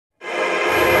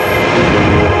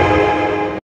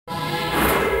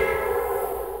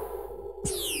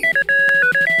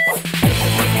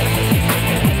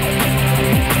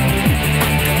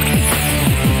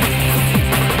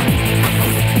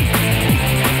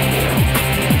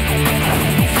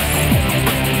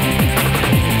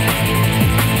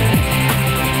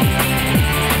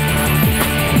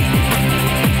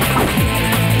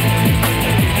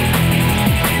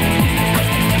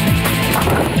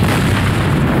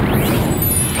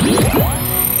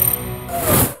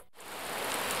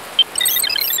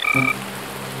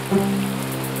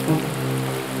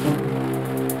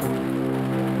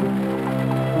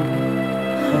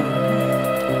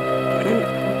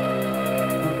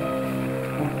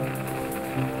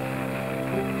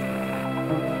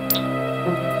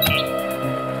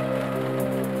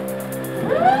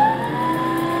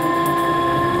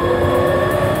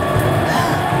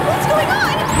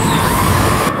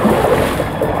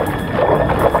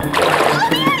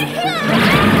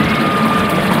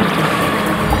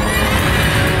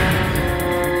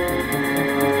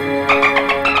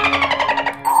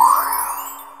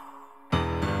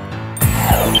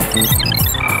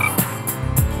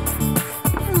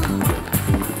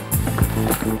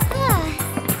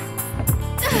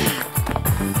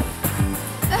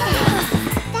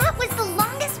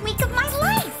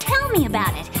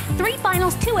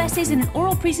in an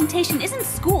oral presentation isn't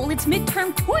school, it's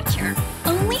midterm torture.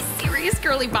 Only serious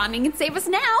girly bonding can save us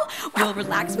now. We'll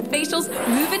relax with facials,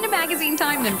 move into magazine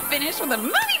time, then finish with a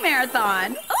movie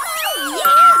marathon. Oh,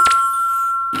 yeah!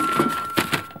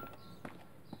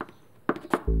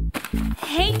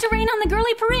 Hate to rain on the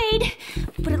girly parade,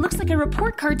 but it looks like our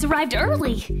report cards arrived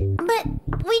early. But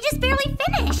we just barely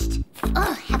finished.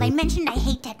 Ugh, have I mentioned I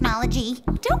hate technology?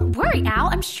 Don't worry, Al.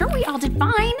 I'm sure we all did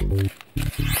fine.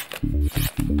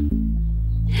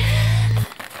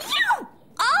 You!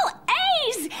 All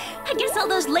A's! I guess all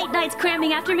those late nights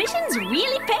cramming after missions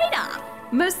really paid off.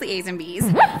 Mostly A's and B's.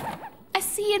 A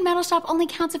C in metal shop only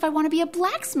counts if I want to be a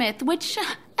blacksmith, which,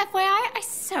 FYI, I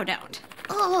so don't.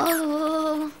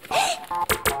 Oh. All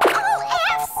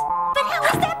F's! But how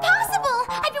is that possible?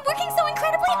 I've been working so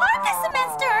incredibly hard this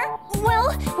semester!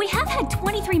 Well, we have had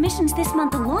 23 missions this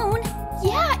month alone.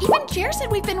 Yeah, even Jer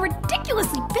said we've been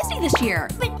ridiculously busy this year.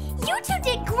 But you two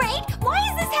did great! Why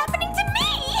is this happening to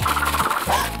me?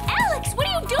 Alex, what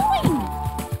are you doing?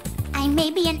 I may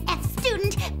be an F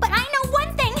student, but I know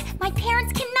one thing. My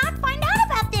parents cannot find out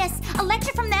about this. A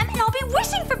lecture from them and I'll be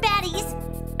wishing for baddies.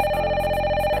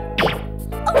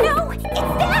 Oh no, it's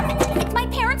them! It's my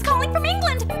parents calling from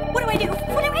England! What do I do?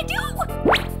 What do I do?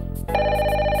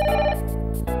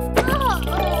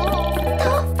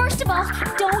 Oh, first of all,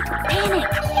 don't panic.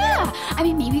 Yeah, I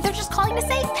mean, maybe they're just calling to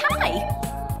say hi.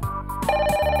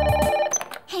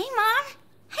 Hey, Mom.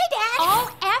 Hey, Dad.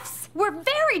 All F's? We're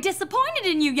very disappointed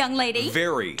in you, young lady.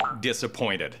 Very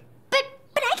disappointed. But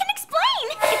I can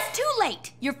explain. It's too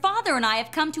late. Your father and I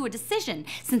have come to a decision.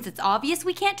 Since it's obvious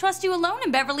we can't trust you alone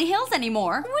in Beverly Hills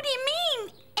anymore. What do you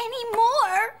mean,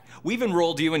 anymore? We've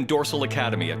enrolled you in Dorsal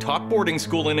Academy, a top boarding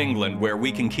school in England where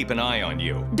we can keep an eye on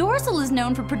you. Dorsal is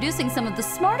known for producing some of the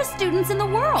smartest students in the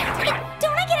world.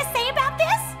 Don't I get a say about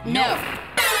this? No.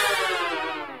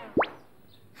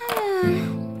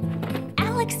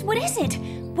 Alex, what is it?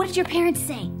 What did your parents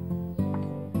say?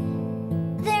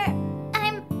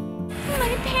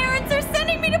 My parents are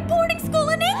sending me to boarding school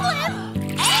in England!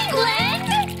 England?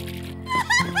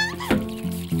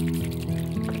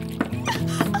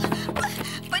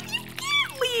 But you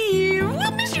can't leave.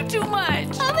 We'll miss you too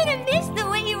much. I'm gonna miss the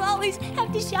way you always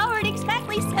have to shower at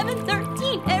exactly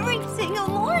 7:13 every single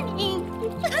morning.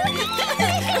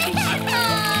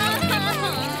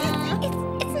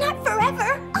 It's not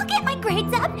forever. I'll get my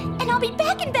grades up, and I'll be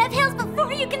back in Bev Hills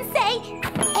before you can say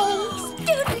A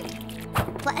student.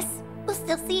 Plus, we'll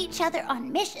still see each other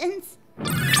on missions.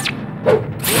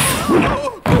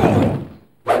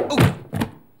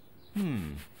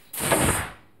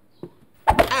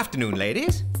 Afternoon,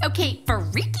 ladies. Okay, for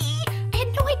Ricky, I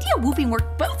had no idea whooping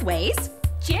worked both ways.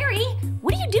 Jerry,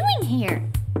 what are you doing here?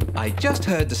 I just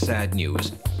heard the sad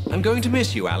news. I'm going to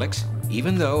miss you, Alex,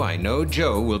 even though I know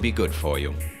Joe will be good for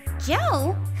you.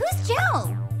 Joe? Who's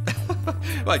Joe?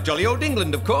 Why, jolly old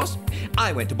England, of course.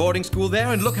 I went to boarding school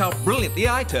there, and look how brilliantly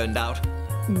I turned out.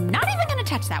 Not even gonna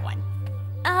touch that one.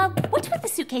 What's with the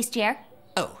suitcase, Jer?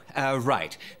 Oh,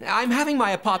 right. I'm having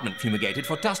my apartment fumigated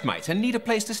for dust mites and need a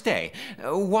place to stay.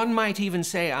 One might even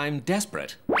say I'm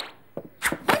desperate. One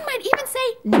might even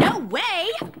say, no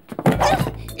way.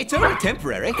 It's only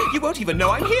temporary. You won't even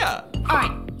know I'm here. All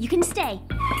right, you can stay,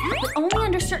 but only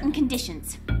under certain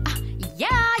conditions.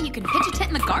 Yeah, you can pitch a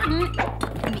tent in the garden.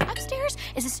 And the upstairs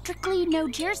is a strictly no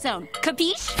Jer zone.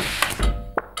 Capiche?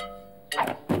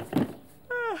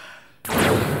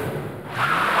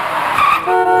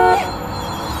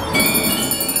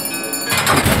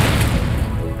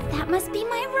 That must be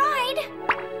my ride.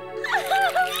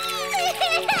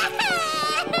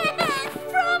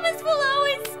 Promise we'll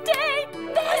always stay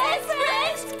best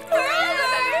friends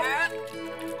forever.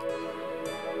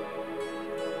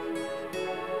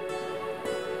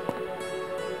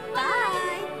 Bye.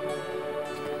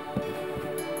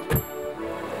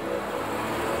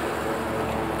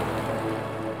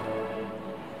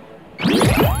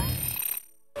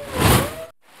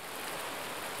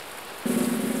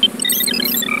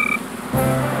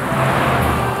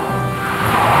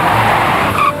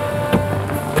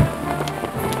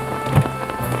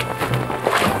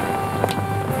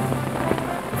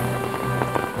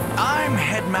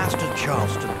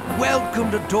 Welcome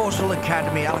to Dorsal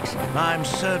Academy, Alex. I'm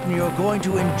certain you're going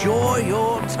to enjoy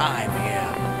your time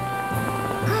here.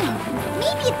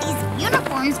 Maybe if these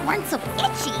uniforms weren't so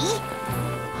itchy.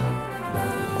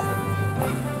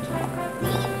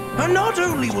 And not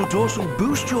only will Dorsal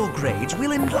boost your grades,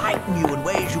 we'll enlighten you in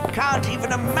ways you can't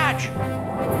even imagine.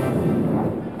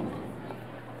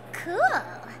 Cool.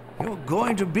 You're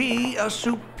going to be a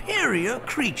superior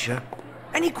creature.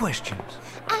 Any questions?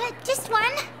 Just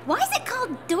one. Why is it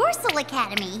called Dorsal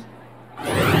Academy?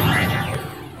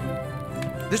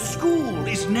 The school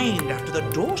is named after the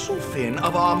dorsal fin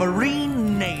of our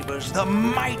marine neighbors, the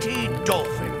mighty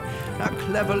dolphin. A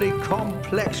cleverly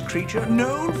complex creature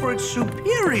known for its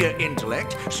superior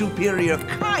intellect, superior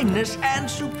kindness, and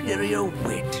superior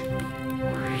wit.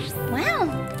 Wow,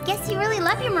 guess you really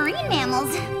love your marine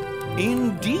mammals.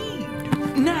 Indeed.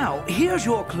 Now, here's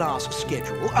your class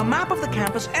schedule, a map of the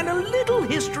campus, and a little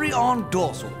history on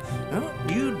Dorsal. Well,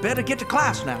 you'd better get to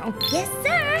class now. Yes,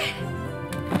 sir.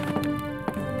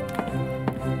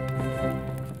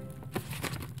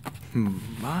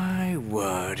 My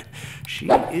word, she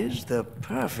is the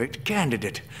perfect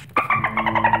candidate.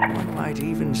 One might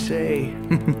even say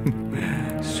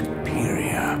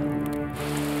superior.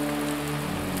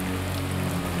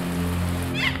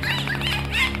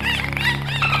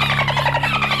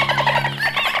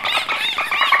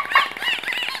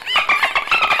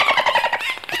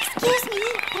 Excuse me,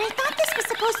 but I thought this was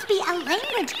supposed to be a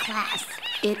language class.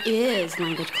 It is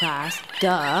language class.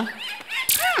 Duh.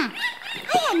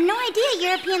 I had no idea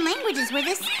European languages were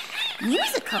this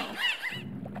musical.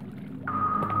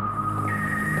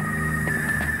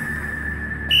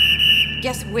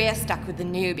 Guess we're stuck with the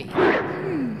newbie.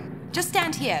 Just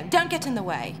stand here. Don't get in the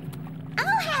way.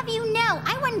 I'll have you know,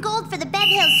 I won gold for the Bev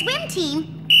Hills swim team.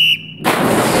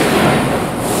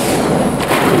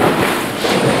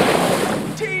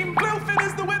 Team Bluefin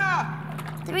is the winner!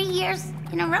 3 years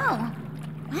in a row.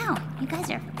 Wow, you guys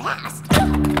are fast.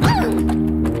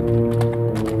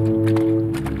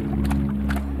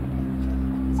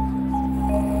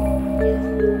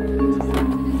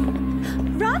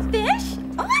 Raw fish?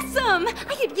 Awesome!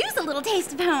 I could use a little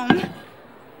taste of home.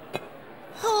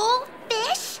 Whole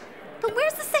fish? But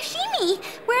where's the sashimi?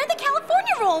 Where are the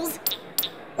California rolls?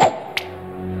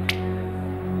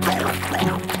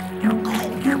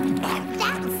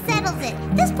 That settles it.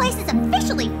 This place is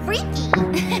officially freaky.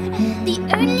 The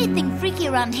only thing freaky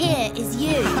around here is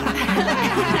you.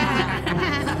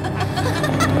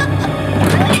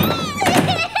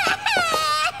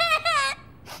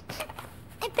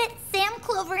 I bet Sam,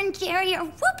 Clover, and Jerry are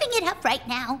whooping it up right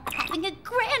now, having a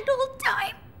grand old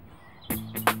time.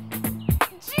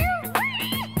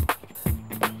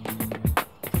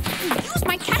 Use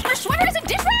my cashmere sweater as a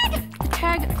dish rag? The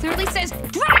tag clearly says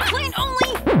dry clean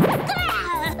only.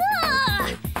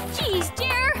 Geez,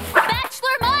 dear.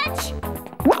 Bachelor much?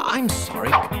 I'm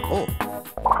sorry. Oh,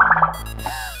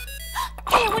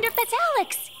 Hey, I wonder if that's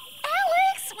Alex.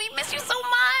 Alex, we miss you so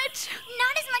much.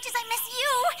 Not as much as I miss you.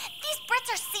 These Brits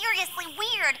are seriously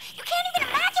weird. You can't even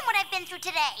imagine what I've been through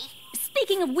today.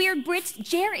 Speaking of weird Brits,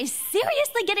 Jer is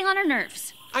seriously getting on her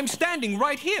nerves. I'm standing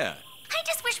right here. I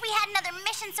just wish we had another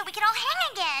mission so we could all hang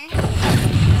again.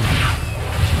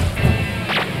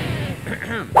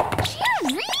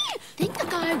 Jerry? Think a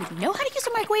guy would know how to use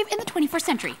a microwave in the 21st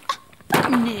century?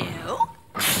 No.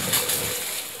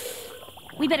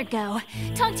 We better go.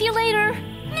 Talk to you later.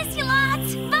 Miss you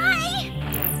lots. Bye.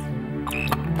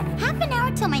 Half an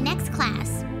hour till my next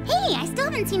class. Hey, I still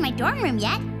haven't seen my dorm room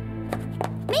yet.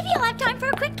 Maybe I'll have time for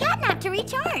a quick cat nap to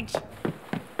recharge.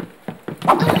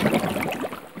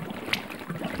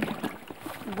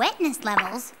 Wetness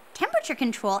levels, temperature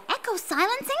control, echo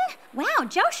silencing. Wow,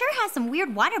 Joe sure has some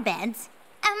weird water beds.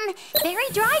 Very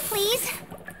dry, please.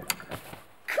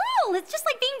 Cool, it's just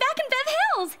like being back in Bev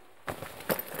Hills.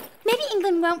 Maybe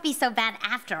England won't be so bad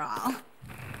after all.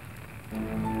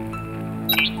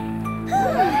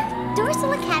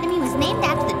 Dorsal Academy was named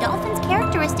after the dolphin's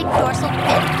characteristic dorsal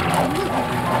fin.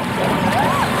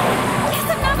 Guess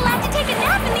I'm not allowed to take a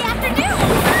nap in the afternoon.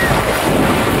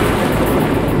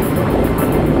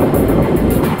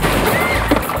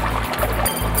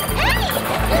 Hey!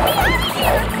 Let me out of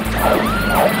here!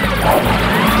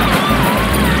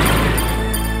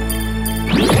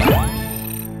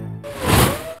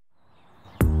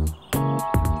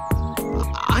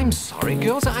 I'm sorry,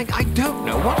 girls. I don't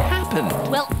know what happened.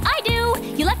 Well, I do.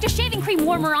 You left your shaving cream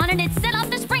warmer on and it set off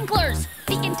the sprinklers.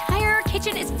 The entire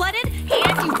kitchen is flooded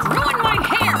and you've ruined my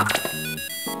hair.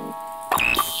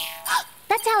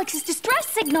 That's Alex's distress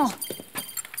signal.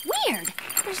 Weird.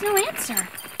 There's no answer.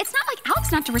 It's not like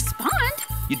Alex not to respond.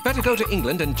 You'd better go to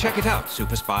England and check it out,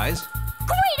 Super Spies.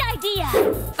 Great idea.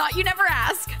 Thought you'd never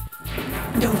ask.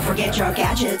 Don't forget your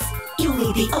gadgets. You'll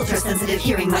need the ultra-sensitive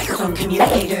hearing microphone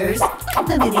communicators,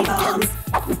 the mini bombs,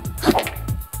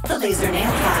 the laser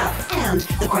nail file, and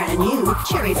the brand new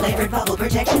cherry-flavored bubble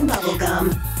protection bubble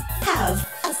gum. Have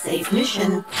a safe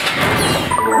mission.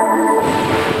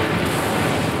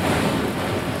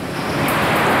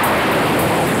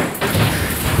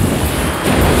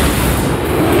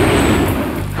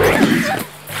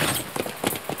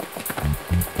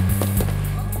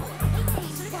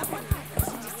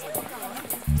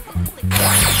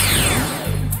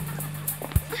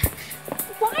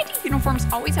 Why do uniforms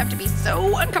always have to be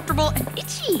so uncomfortable and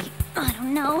itchy? I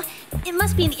don't know. It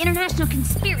must be an international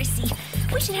conspiracy.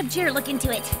 We should have Jer look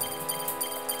into it.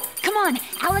 Come on,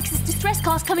 Alex's distress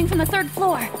call's coming from the 3rd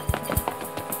floor.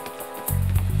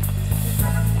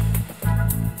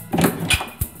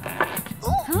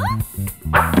 Huh?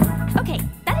 Okay,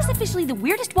 that is officially the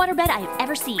weirdest waterbed I have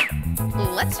ever seen.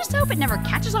 Let's just hope it never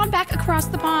catches on back across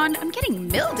the pond. I'm getting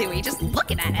mildewy just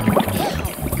looking at it.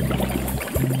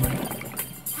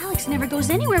 Ew. Alex never goes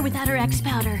anywhere without her X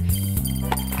powder.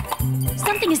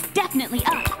 Something is definitely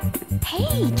up.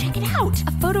 Hey, check it out.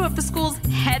 A photo of the school's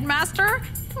headmaster.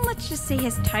 Let's just say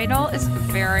his title is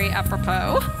very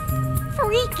apropos.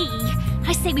 Freaky.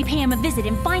 I say we pay him a visit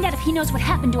and find out if he knows what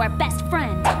happened to our best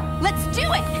friend. Let's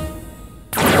do it.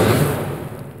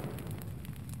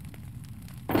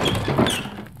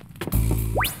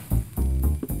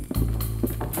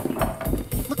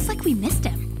 Looks like we missed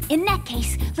him. In that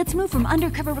case, let's move from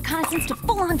undercover reconnaissance to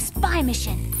full-on spy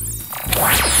mission.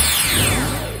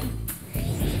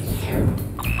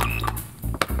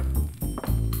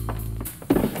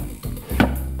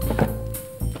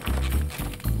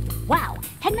 Wow,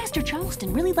 Headmaster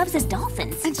Charleston really loves his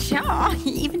dolphins. And sure,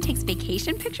 he even takes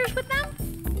vacation pictures with them.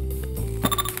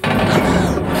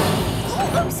 Oh,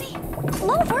 oopsie!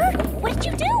 Clover, what did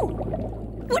you do?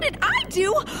 What did I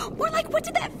do? More like, what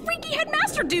did that freaky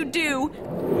headmaster dude do?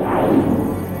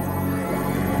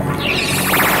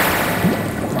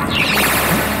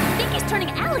 I think he's turning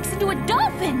Alex into a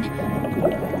dolphin.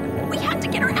 We have to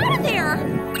get her out of there.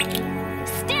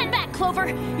 Stand back, Clover.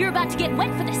 You're about to get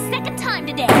wet for the 2nd time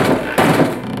today.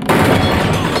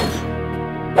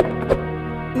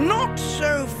 Not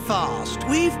so fast.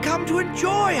 We've come to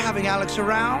enjoy having Alex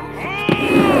around.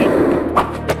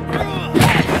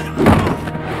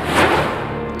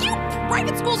 You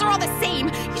private schools are all the same.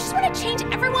 You just want to change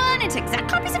everyone into exact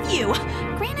copies of you.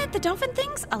 Granted, the dolphin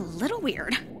thing's a little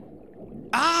weird.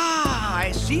 Ah,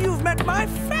 I see you've met my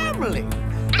family.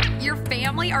 Your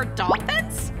family are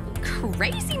dolphins?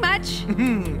 Crazy much.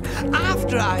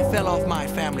 After I fell off my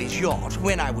family's yacht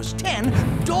when I was 10,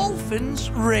 dolphins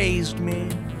raised me.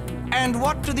 And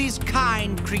what do these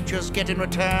kind creatures get in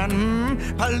return?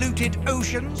 Polluted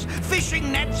oceans,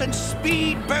 fishing nets, and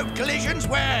speedboat collisions?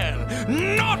 Well,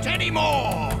 not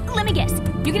anymore! Let me guess.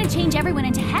 You're gonna change everyone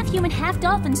into half human, half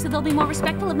dolphin so they'll be more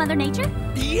respectful of Mother Nature?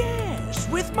 Yes,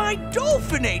 with my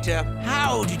Dolphinator.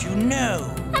 How did you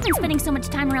know? I've been spending so much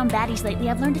time around baddies lately,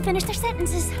 I've learned to finish their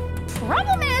sentences.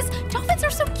 Problem is, dolphins are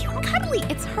so cute and cuddly.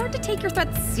 It's hard to take your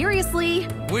threats seriously.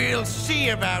 We'll see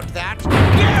about that.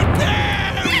 Get them!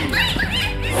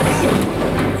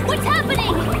 What's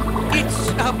happening? It's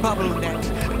a bubble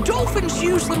net. Dolphins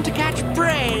use them to catch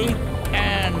prey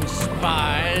and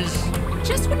spies.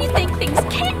 Just when you think things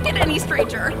can't get any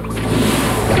stranger.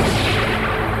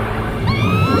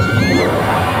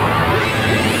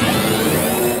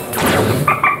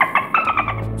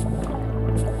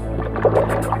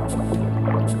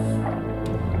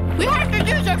 We have to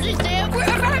do something, Sam. We're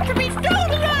about to be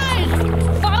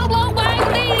stabilized. Follow my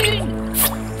lead.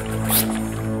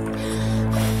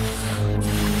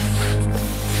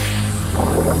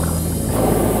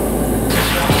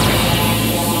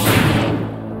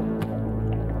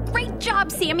 Great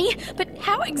job, Sammy. But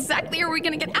how exactly are we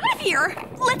gonna get out of here?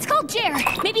 Let's call Jer.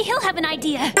 Maybe he'll have an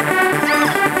idea.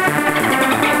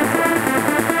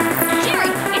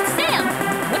 Jerry, it's Sam.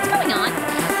 What's going on?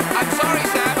 I'm sorry,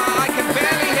 Sam. I can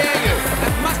barely hear you.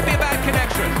 That must be a bad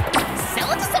connection. Sell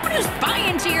it to someone who's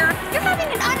buying, Jer. You're having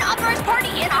an unauthorized party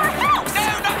in our house. No,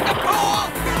 not the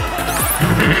pool!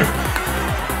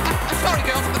 Sorry,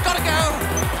 girls. I've got to go.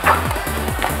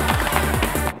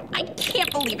 I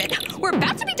can't believe it. We're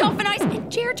about to be dolphinized,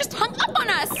 and Jer just hung up on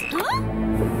us. Huh?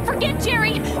 Forget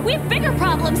Jerry. We have bigger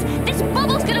problems. This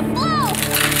bubble's gonna blow.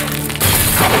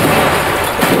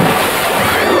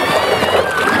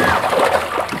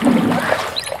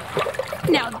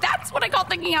 Now that's what I call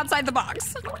thinking outside the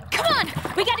box. Come on,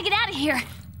 we gotta get out of here.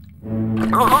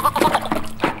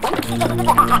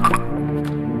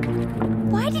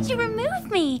 Why did you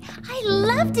remove me? I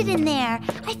loved it in there.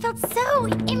 I felt so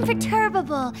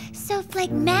imperturbable, so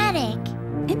phlegmatic.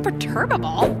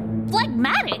 Imperturbable?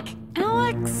 Phlegmatic.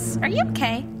 Alex, are you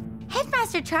okay?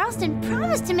 Headmaster Charleston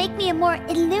promised to make me a more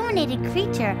illuminated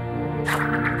creature.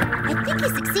 I think he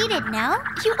succeeded, no?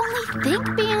 You only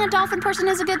think being a dolphin person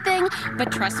is a good thing,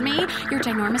 but trust me, your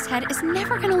ginormous head is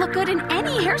never gonna look good in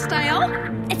any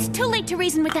hairstyle. It's too late to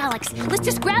reason with Alex. Let's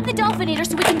just grab the Dolphinator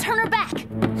so we can turn her back.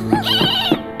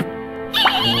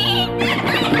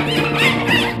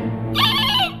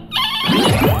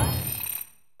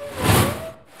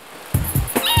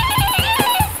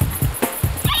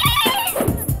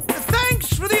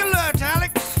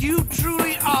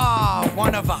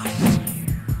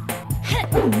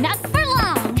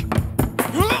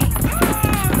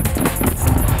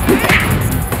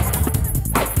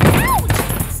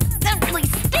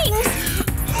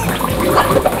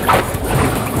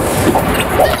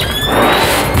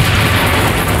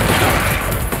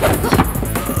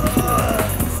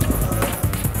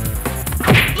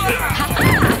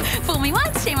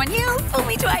 on you, fool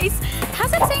me twice. How's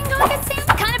that saying go again, Sam?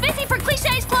 Kinda busy for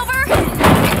cliches, Clover.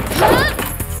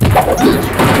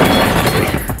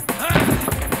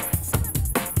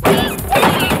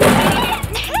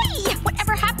 Hey!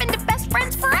 Whatever happened to best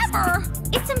friends forever?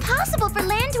 It's impossible for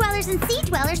land dwellers and sea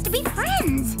dwellers to be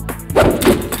friends.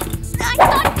 I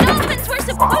thought dolphins were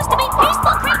supposed to be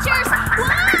peaceful creatures.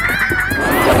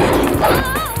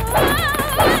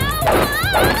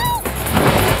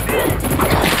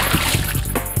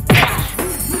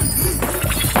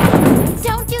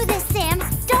 Don't do this, Sam.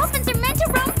 Dolphins are meant to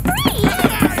roam free.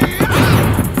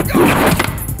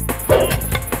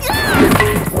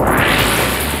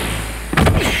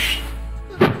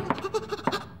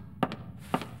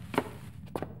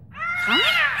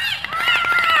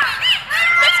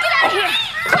 Let's get out of here.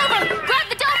 Clover, grab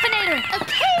the dolphinator.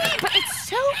 Okay, but it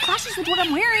so clashes with what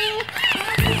I'm wearing.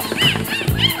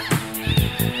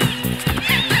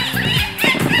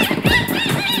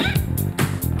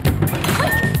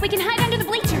 Quick, we can hide under the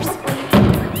bleachers.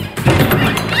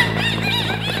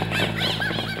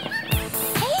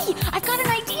 Hey, I've got an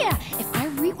idea. If I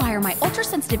rewire my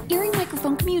ultra-sensitive earring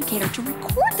microphone communicator to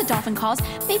record the dolphin calls,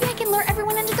 maybe I can lure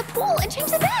everyone into the pool and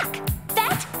change it back.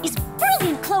 That is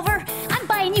brilliant, Clover. I'm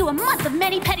buying you a month of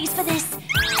mani-pedis for this.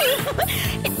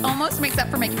 It almost makes up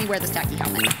for making me wear this tacky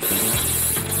helmet.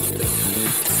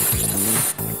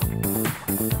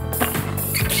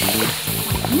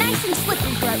 Nice and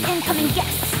slippery for our incoming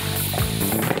guests.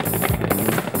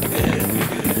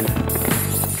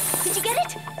 Did you get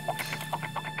it?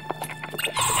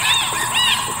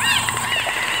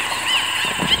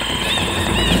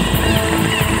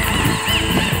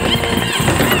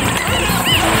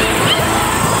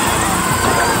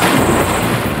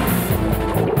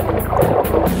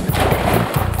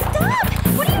 Stop!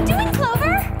 What are you doing,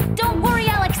 Clover? Don't worry,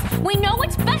 Alex. We know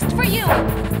what's best for you.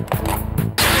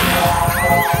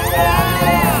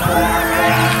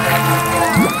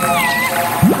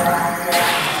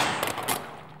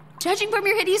 Judging from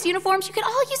your hideous uniforms, you could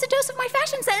all use a dose of my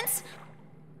fashion sense.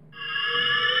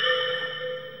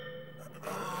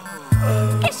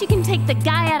 Guess you can take the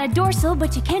guy out of Dorsal,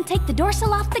 but you can't take the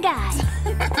dorsal off the guy.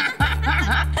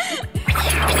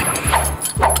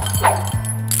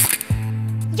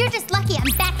 You're just lucky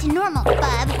I'm back to normal,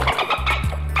 bub.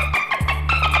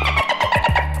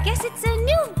 Guess it's a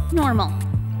new normal.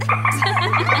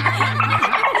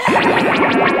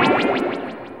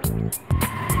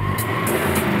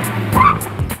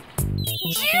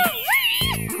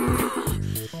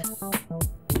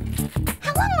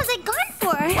 How long was I gone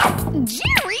for?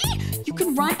 Jerry, you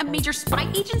can run a major spy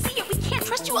agency, yet we can't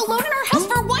trust you alone in our house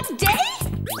for 1 day?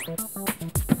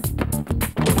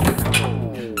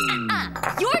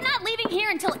 You're not leaving here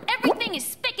until everything is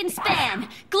spick and span.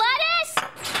 Gladys!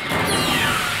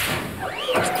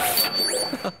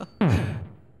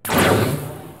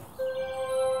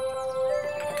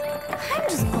 I'm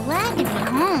just glad to be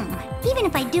home, even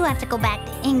if I do have to go back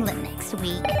to England next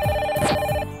week.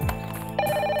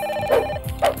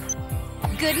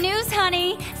 Good news,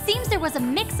 honey. Seems there was a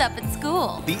mix-up at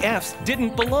school. The F's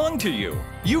didn't belong to you.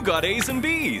 You got A's and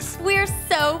B's. We're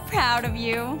so proud of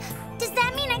you. Does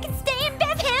that mean I can stay in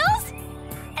Bev Hills?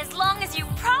 As long as you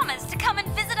promise to come and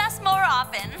visit us more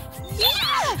often.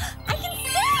 Yeah! I can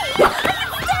stay! I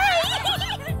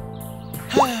can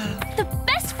stay! The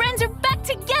best friends are back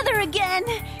together again.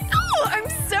 Oh, I'm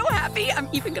so happy. I'm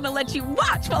even gonna let you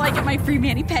watch while I get my free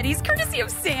mani-pedis, courtesy of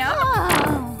Sam.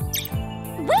 Oh.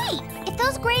 Wait! If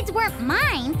those grades weren't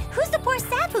mine, who's the poor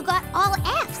sap who got all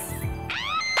F's?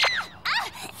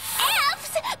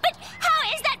 F's? But how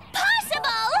is that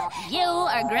possible? You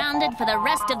are grounded for the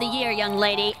rest of the year, young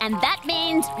lady, and that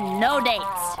means no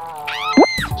dates.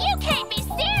 You can't be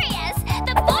serious!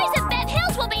 The boys of Bev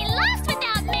Hills will be lost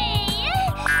without me!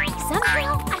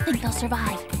 Somehow, I think they'll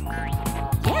survive.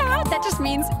 Yeah, that just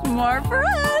means more for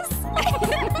us.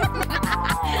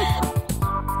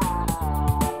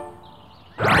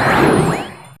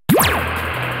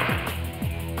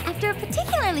 After a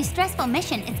particularly stressful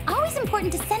mission, it's always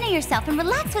important to center yourself and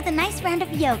relax with a nice round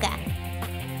of yoga.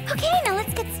 Okay, now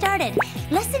let's get started.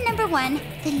 Lesson number 1,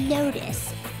 the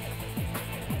lotus.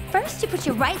 First, you put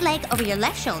your right leg over your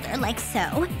left shoulder, like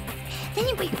so. Then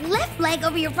you put your left leg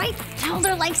over your right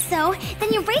shoulder, like so.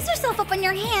 Then you raise yourself up on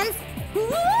your hands.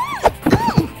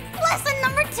 Lesson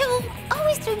number 2,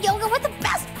 always do yoga with a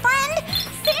best friend.